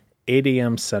 8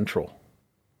 a.m. Central.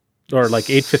 Or like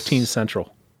 8:15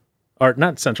 Central. Or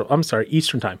not Central. I'm sorry,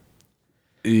 Eastern time.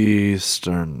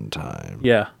 Eastern time.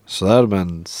 Yeah. So that would have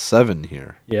been 7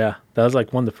 here. Yeah. That was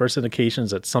like one of the first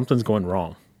indications that something's going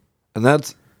wrong. And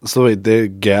that's so wait, they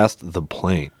gassed the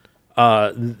plane.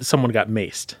 Someone got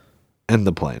maced. In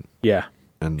the plane. Yeah.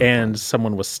 And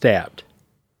someone was stabbed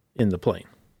in the plane.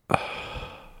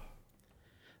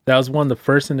 That was one of the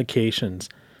first indications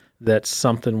that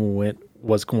something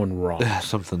was going wrong.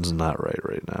 Something's not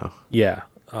right now. Yeah.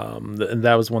 And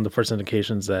that was one of the first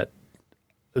indications that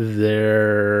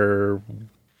there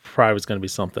probably was going to be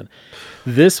something.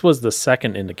 This was the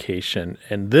second indication,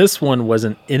 and this one was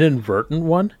an inadvertent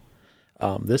one.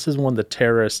 This is one of the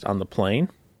terrorists on the plane.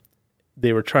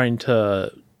 They were trying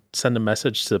to send a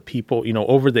message to people,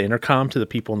 over the intercom to the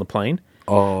people in the plane.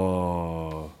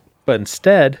 Oh. But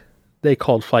instead, they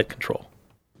called flight control.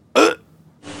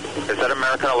 Is that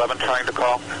American 11 trying to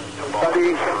call?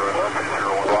 Buddy,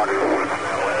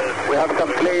 we have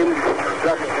some planes.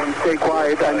 Just stay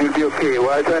quiet and you'll be okay.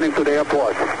 We're returning to the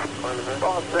airport.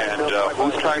 And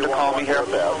who's trying to call me here?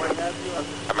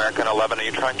 American 11, are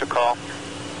you trying to call?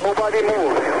 Nobody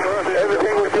move.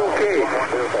 Everything will be okay.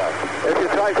 If you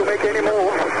try to make any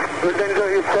move, you'll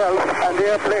injure yourself and the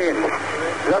airplane.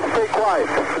 Just stay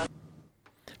quiet.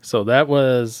 So that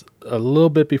was a little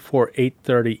bit before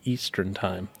 8:30 Eastern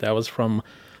time. That was from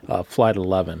Flight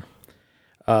 11.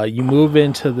 You move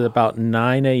into about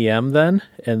 9 a.m. then,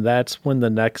 and that's when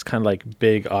the next kind of like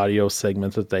big audio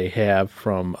segment that they have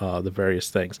from the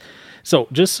various things. So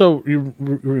just so you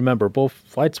remember, both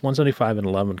Flights 175 and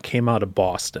 11 came out of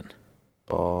Boston.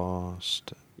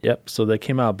 Boston. Yep, so they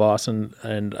came out of Boston,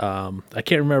 and I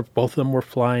can't remember if both of them were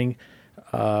flying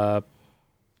out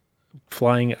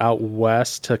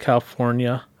west to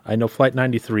California. I know Flight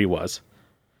 93 was,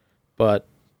 but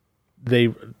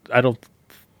I don't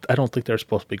think they're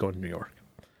supposed to be going to New York.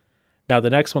 Now the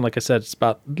next one, like I said, it's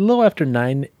about a little after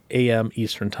 9 a.m.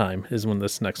 Eastern time is when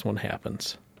this next one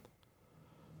happens.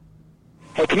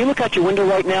 Hey, can you look out your window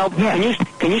right now? Yeah.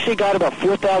 Can you see God about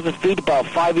 4,000 feet, about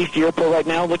 5 east of the airport right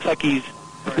now? Looks like he's...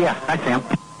 Yeah, I see him.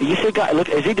 You see God, look,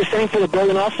 is he descending for the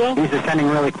building also? He's descending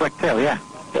really quick too, yeah.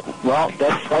 Well,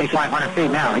 that's 2,500 feet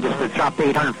now. He just dropped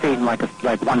 800 feet in like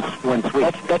one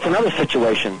sweep. That's another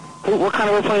situation. What kind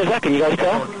of airplane is that? Can you guys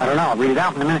tell? I don't know. I'll read it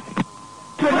out in a minute.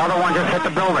 Another one just hit the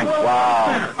building.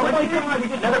 Wow.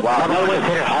 Another one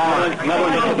hit it hard. Another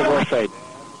one just hit the worst fade.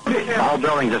 The whole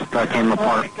building just came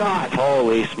apart.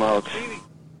 Holy smokes.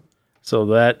 So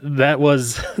that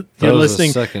was That was listening.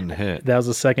 the second hit. That was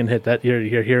the second hit that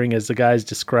you're hearing is the guys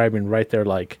describing right there,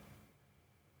 like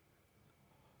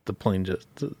the plane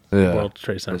the World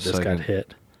Trade Center just got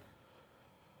hit.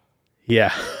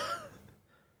 Yeah.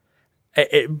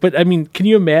 But I mean, can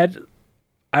you imagine?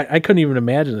 I couldn't even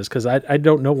imagine this because I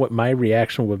don't know what my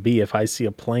reaction would be if I see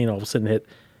a plane all of a sudden hit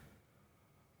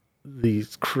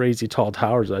these crazy tall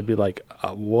towers. I'd be like,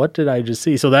 what did I just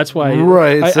see? So that's why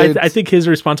I think his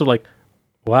response was like,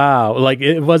 wow. Like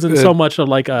it wasn't so much of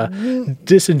like a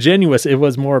disingenuous. It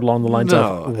was more along the lines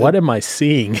of, what am I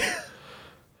seeing?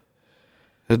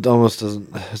 It almost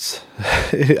doesn't.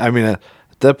 I mean, at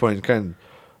that point, you kind of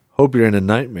hope you're in a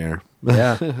nightmare.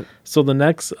 Yeah. So the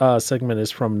next segment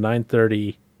is from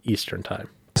 9:30 Eastern time.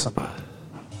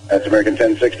 That's American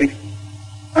 1060.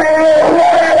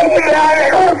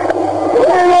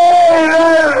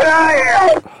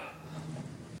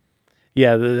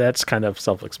 Yeah, that's kind of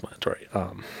self-explanatory.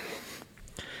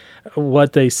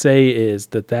 What they say is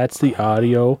that that's the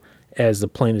audio as the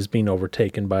plane is being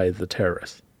overtaken by the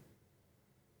terrorists.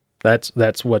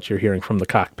 That's what you're hearing from the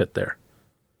cockpit there.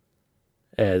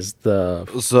 So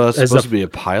that's supposed to be a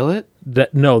pilot?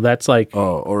 That's like...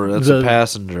 Oh, or that's a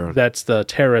passenger. That's the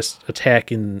terrorists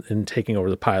attacking and taking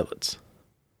over the pilots.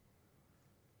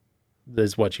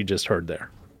 Is what you just heard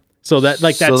there. So that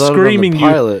screaming... The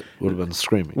pilot would have been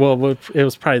screaming. Well, it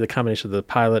was probably the combination of the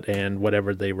pilot and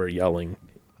whatever they were yelling.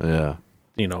 Yeah.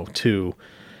 To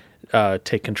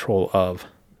take control of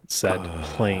said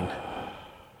plane.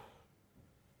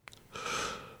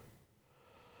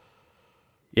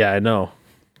 Yeah, I know.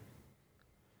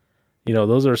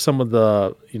 Those are some of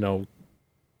the,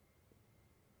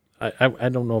 I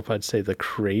don't know if I'd say the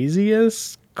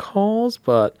craziest calls,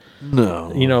 but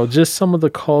No. just some of the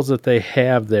calls that they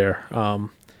have there,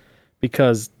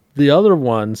 because the other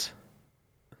ones,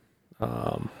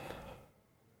 are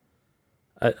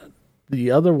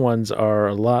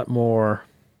a lot more.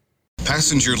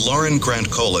 Passenger Lauren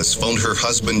Grant-Colas phoned her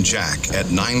husband Jack at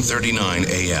 9:39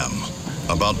 a.m.,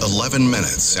 about 11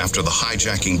 minutes after the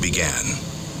hijacking began,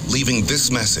 leaving this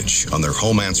message on their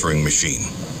home answering machine.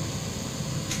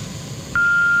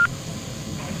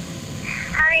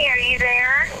 Honey, are you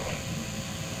there?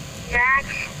 Jack,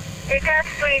 pick up,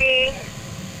 sweetie.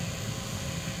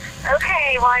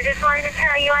 Okay, well, I just wanted to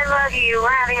tell you I love you. We're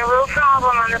having a little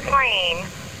problem on the plane.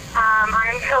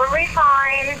 I'm totally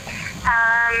fine.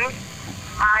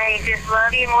 I just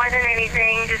love you more than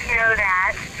anything. Just know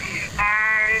that.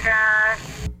 And,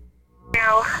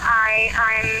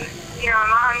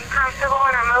 I'm comfortable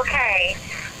and I'm okay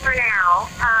for now.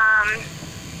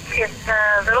 Just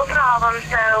a little problem,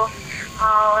 so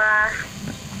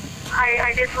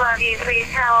I just love you. Please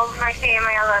tell my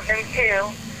family I love them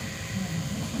too.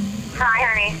 Bye,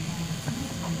 honey.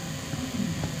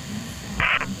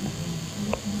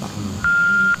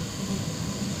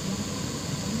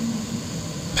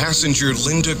 Passenger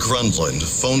Linda Grundland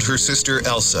phoned her sister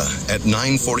Elsa at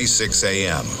 9:46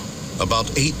 a.m.,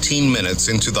 about 18 minutes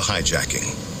into the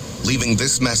hijacking, leaving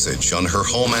this message on her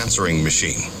home answering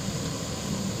machine.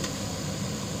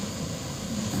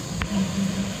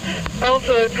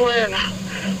 Elsa, it's Lynn.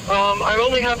 I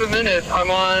only have a minute. I'm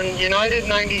on United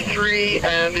 93,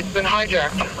 and it's been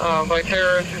hijacked by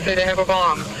terrorists who say they have a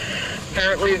bomb.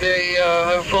 Apparently, they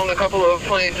have flown a couple of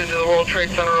planes into the World Trade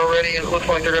Center already, and it looks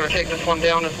like they're going to take this one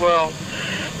down as well.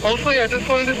 Mostly, I just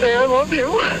wanted to say I love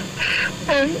you,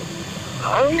 and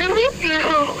I'm going to miss you.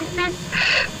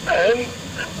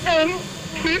 And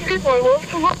please keep my love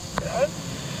to my dad.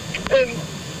 And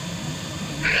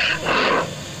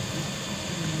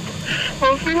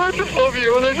mostly, I just love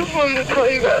you, and I just wanted to tell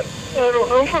you that. I don't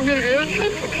know if I'm going to get a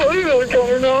chance to tell you that again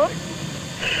or not.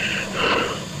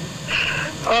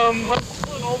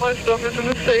 All my stuff is in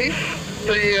the safe.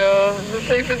 The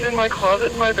safe is in my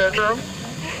closet in my bedroom.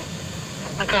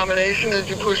 The combination is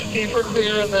you push C for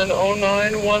clear and then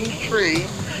 0913,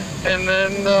 and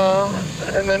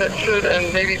then it should,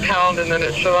 and maybe pound, and then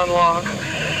it should unlock.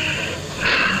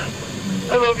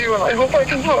 I love you, and I hope I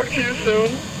can talk to you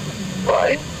soon.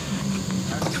 Bye.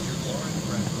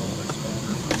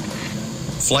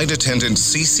 Flight attendant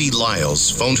Cece Lyles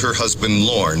phoned her husband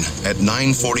Lorne at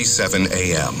 9:47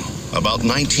 a.m., about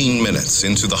 19 minutes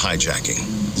into the hijacking,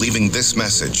 leaving this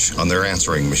message on their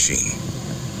answering machine.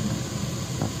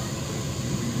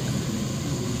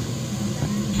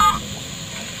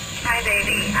 Hi,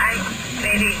 baby.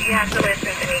 Baby, you have to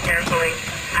listen to me carefully.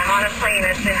 I'm on a plane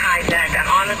that's been hijacked. I'm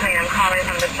on the plane. I'm calling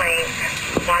from the plane.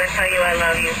 I want to tell you I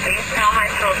love you. Please tell my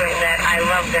children that I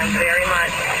love them very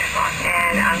much.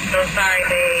 And I'm so sorry,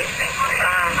 babe.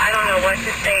 I don't know what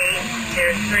to say.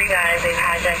 There's 3 guys. They've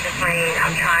hijacked the plane.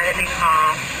 I'm trying to be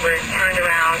calm. We're turned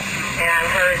around, and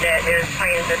I've heard that there's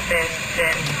planes that's been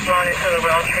flown into the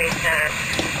World Trade Center.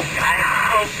 I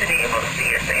hope to be able to see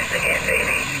your face again,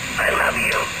 baby. I love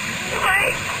you.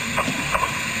 Bye.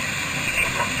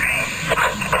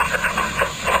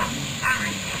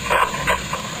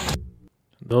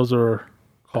 Those are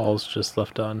calls just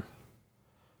left on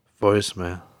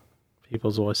Voicemail.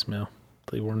 people's voicemail.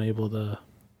 They weren't able to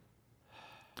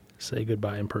say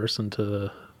goodbye in person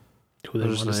to who they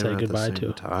want to say goodbye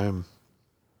to. Time.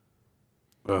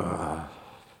 I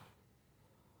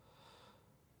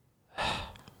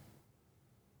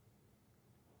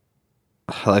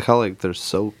like how they're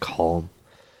so calm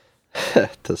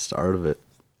at the start of it.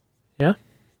 Yeah,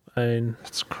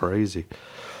 It's crazy.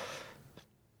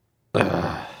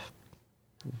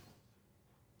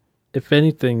 if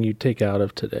anything you take out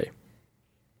of today,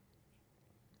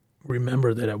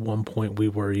 remember that at one point we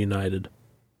were united.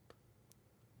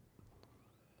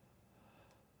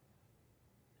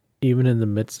 Even in the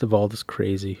midst of all this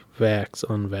crazy, vaxxed,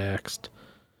 unvaxxed,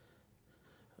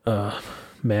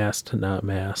 masked, not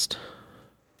masked,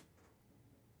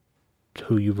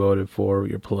 who you voted for,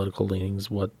 your political leanings,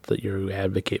 what that you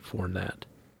advocate for in that.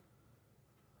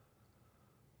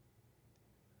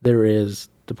 There is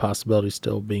the possibility of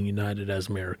still being united as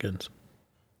Americans.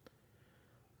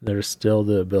 There's still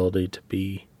the ability to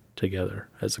be together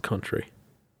as a country.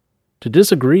 To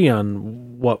disagree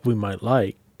on what we might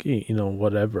like,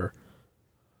 whatever.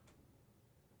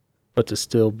 But to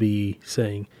still be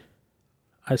saying,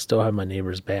 I still have my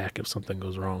neighbor's back if something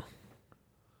goes wrong.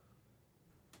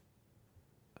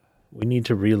 We need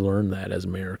to relearn that as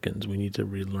Americans. We need to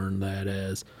relearn that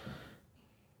as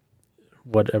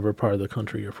whatever part of the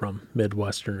country you're from.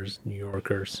 Midwesterners, New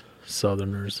Yorkers,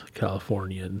 Southerners,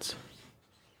 Californians,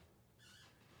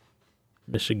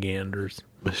 Michiganders.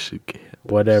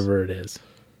 Whatever it is.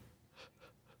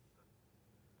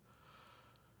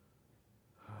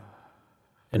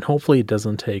 And hopefully it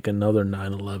doesn't take another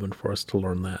 9/11 for us to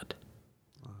learn that.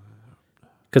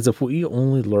 Because if we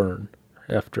only learn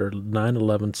after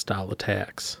 9/11 style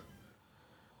attacks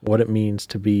what it means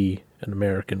to be an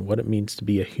American, what it means to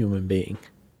be a human being,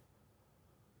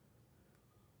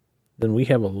 then we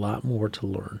have a lot more to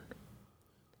learn.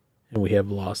 And we have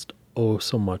lost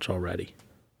so much already.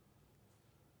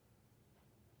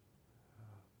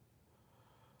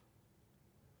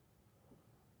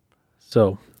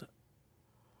 So,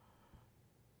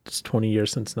 it's 20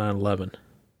 years since 9/11.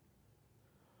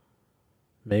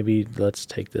 Maybe let's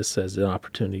take this as an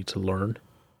opportunity to learn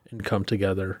and come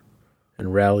together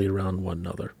and rally around one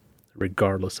another,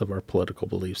 regardless of our political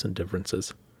beliefs and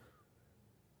differences,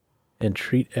 and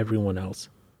treat everyone else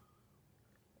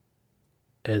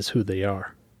as who they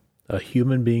are, a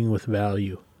human being with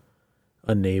value,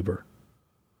 a neighbor,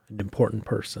 an important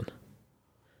person.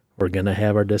 We're going to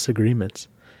have our disagreements.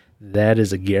 That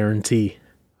is a guarantee,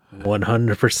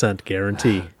 100%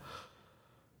 guarantee.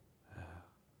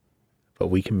 But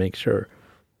we can make sure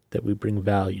that we bring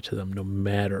value to them no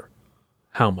matter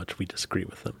how much we disagree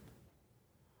with them.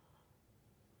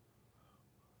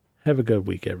 Have a good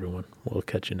week, everyone. We'll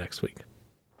catch you next week.